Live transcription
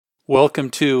Welcome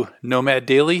to Nomad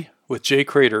Daily with Jay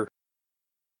Crater.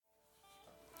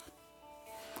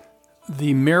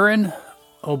 The Maron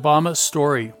Obama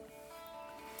story.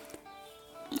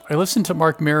 I listened to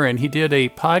Mark Maron. He did a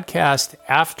podcast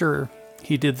after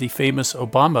he did the famous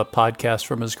Obama podcast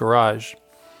from his garage.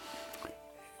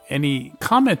 And he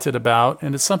commented about,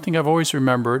 and it's something I've always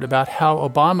remembered, about how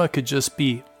Obama could just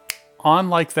be on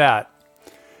like that.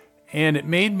 And it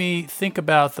made me think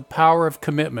about the power of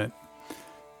commitment.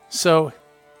 So,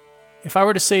 if I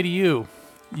were to say to you,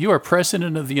 you are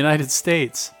President of the United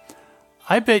States,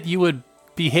 I bet you would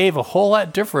behave a whole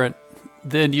lot different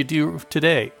than you do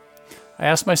today. I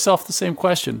asked myself the same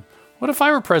question. What if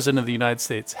I were President of the United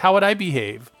States? How would I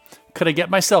behave? Could I get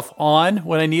myself on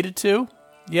when I needed to?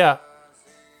 Yeah,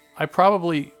 I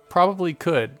probably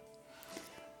could.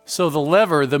 So the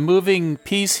lever, the moving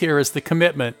piece here is the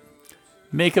commitment.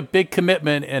 Make a big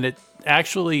commitment and it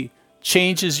actually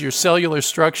changes your cellular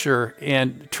structure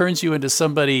and turns you into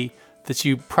somebody that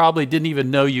you probably didn't even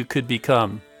know you could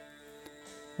become.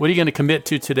 What are you going to commit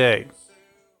to today?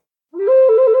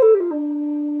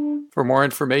 For more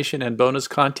information and bonus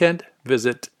content,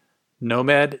 visit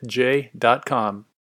nomadj.com.